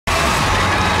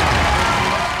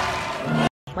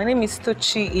My name is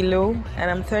Tochi and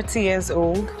I'm 30 years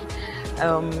old.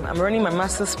 I'm running my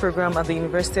master's program at the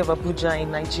University of Abuja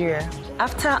in Nigeria.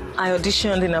 After I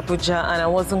auditioned in Abuja and I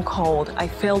wasn't called, I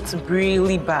felt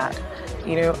really bad.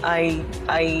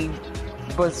 I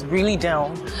was really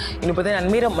down, but then I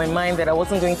made up my mind that I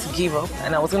wasn't going to give up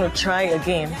and I was going to try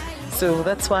again. So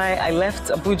that's why I left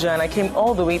Abuja and I came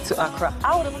all the way to Accra.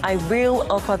 I will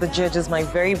offer the judges my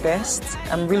very best.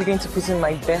 I'm really going to put in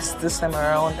my best this time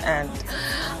around, and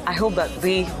I hope that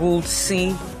they will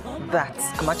see that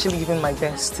I'm actually giving my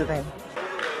best to them.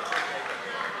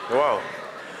 Wow.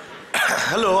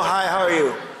 Hello, hi, how are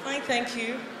you? Fine, thank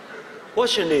you.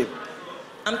 What's your name?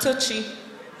 I'm Tochi.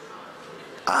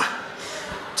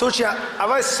 Tochi, have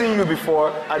I seen you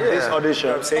before at this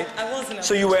audition? I was in Abuja.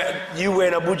 So you were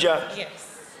in Abuja?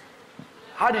 Yes.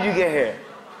 How did you get here?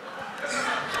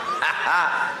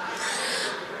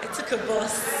 I took a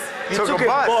bus. You took a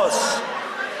bus?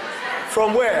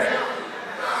 From where?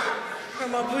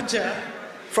 From Abuja.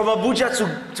 From Abuja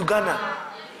to Ghana?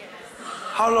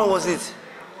 How long was it?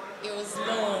 It was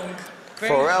long.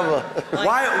 Forever.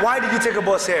 Why did you take a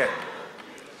bus here?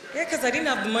 Yeah, because I didn't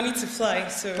have the money to fly,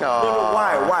 so... No,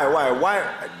 why?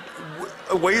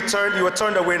 You were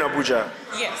turned away in Abuja?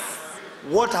 Yes.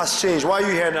 What has changed? Why are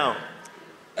you here now?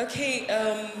 Okay,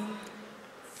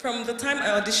 from the time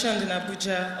I auditioned in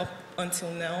Abuja up until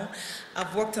now,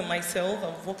 I've worked on myself,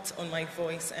 I've worked on my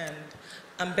voice, and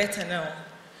I'm better now.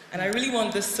 And I really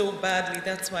want this so badly,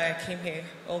 that's why I came here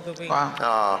all the way.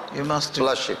 Wow. You must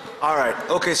blush it. All right,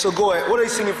 okay, so go ahead. What are you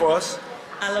singing for us?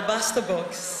 Alabaster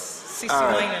Box.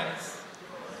 Minors.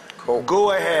 Cool.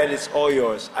 Go ahead, it's all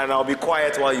yours, and I'll be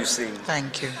quiet while you sing.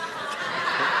 Thank you.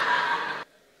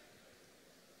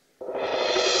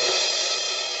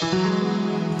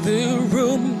 The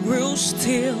room grew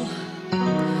still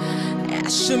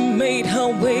as she made her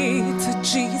way to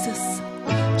Jesus.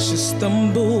 She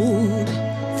stumbled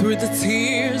through the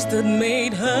tears that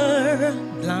made her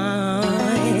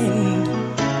blind.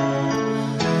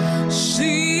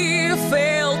 She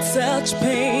felt such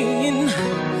pain.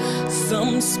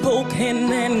 Some spoke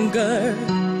in anger.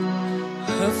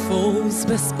 Her foes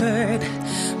whispered,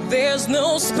 there's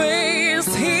no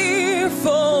space here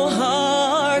for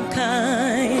hard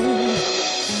kind.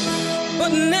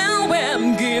 But now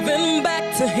I'm giving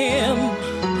back to him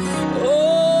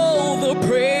all the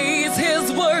praise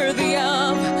he's worthy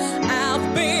of.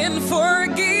 I've been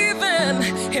forgiven,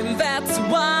 and that's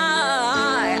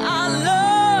why I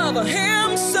love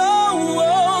him so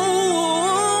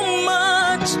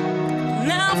much.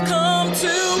 Now I've come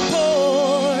to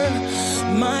pour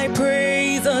my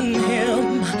praise on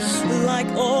him like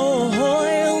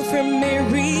oil from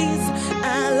Mary's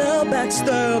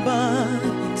alabaster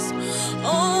box.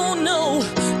 Oh no,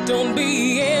 don't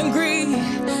be angry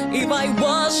if I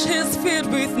wash his feet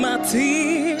with my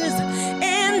tears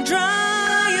and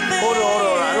dry them. Hold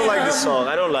on. I don't like this song.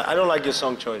 I don't like your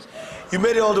song choice. You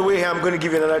made it all the way here. I'm going to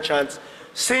give you another chance.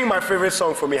 Sing my favorite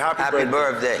song for me. Happy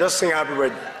birthday. Just sing happy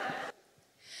birthday.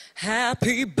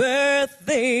 Happy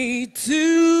birthday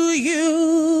to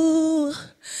you.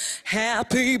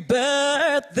 Happy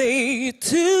birthday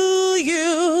to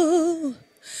you.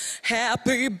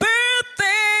 Happy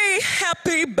birthday,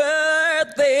 happy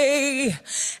birthday,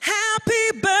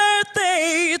 happy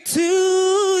birthday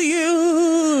to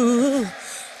you.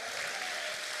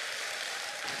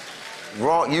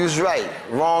 Wrong, you was right.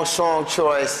 Wrong song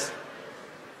choice.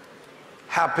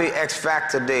 Happy X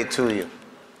Factor Day to you.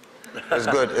 It's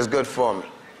good. It's good for me.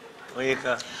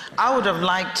 I would have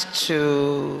liked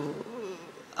to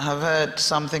have heard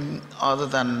something other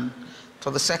than,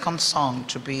 for the second song,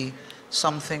 to be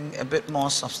something a bit more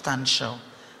substantial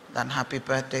than Happy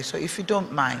Birthday. So if you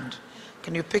don't mind,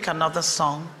 can you pick another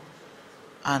song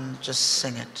and just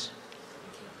sing it?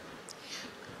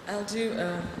 I'll do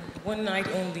One Night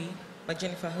Only by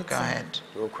Jennifer Hudson. Go ahead.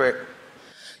 Real quick.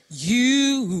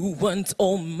 You want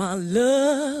all my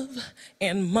love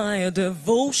and my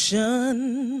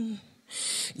devotion.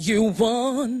 You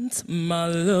want my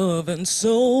love and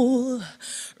soul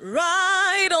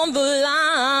right on the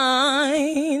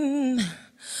line.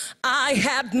 I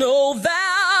had no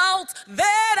doubt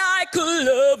that I could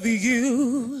love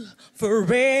you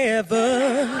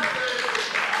forever.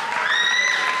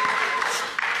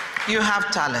 You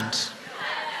have talent.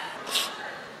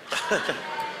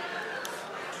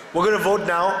 We're going to vote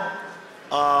now,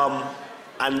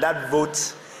 and that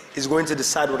vote is going to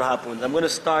decide what happens. I'm going to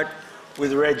start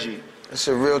with Reggie. It's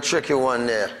a real tricky one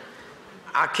there.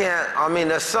 I mean,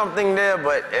 there's something there,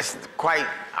 but it's quite,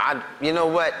 you know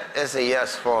what? It's a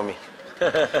yes for me.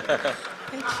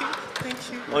 Thank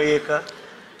you. Oyeka?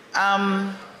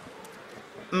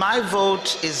 my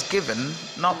vote is given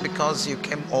not because you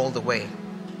came all the way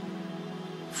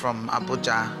from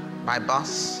Abuja by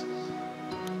bus,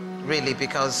 really,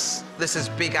 because this is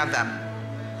bigger than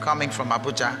coming from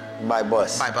Abuja By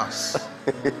bus. by bus.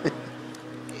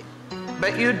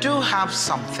 But you do have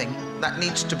something that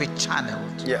needs to be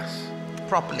channeled Yes.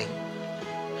 properly.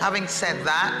 Having said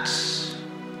that,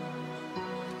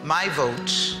 my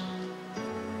vote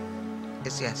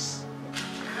is yes.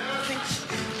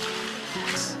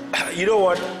 You know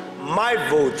what? My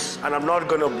vote, and I'm not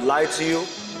gonna lie to you,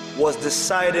 was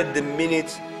decided the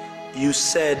minute you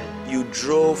said you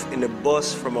drove in a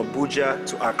bus from Abuja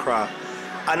to Accra.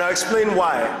 And I'll explain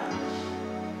why.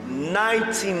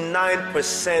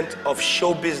 99% of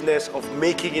show business, of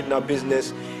making it in our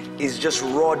business, is just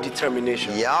raw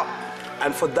determination. Yep.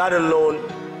 And for that alone,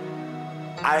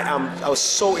 I was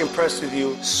so impressed with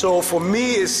you. So for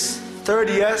me, it's third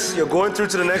yes. You're going through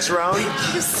to the next round.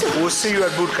 Thank you so We'll see you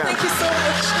at boot camp. Thank you so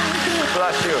much.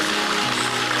 Bless you.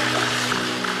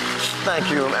 Thank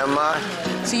you, Emma.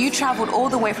 So you traveled all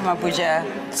the way from Abuja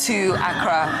to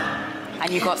Accra and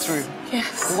you got through.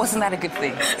 Yes. Wasn't that a good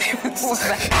thing? Wasn't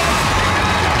that?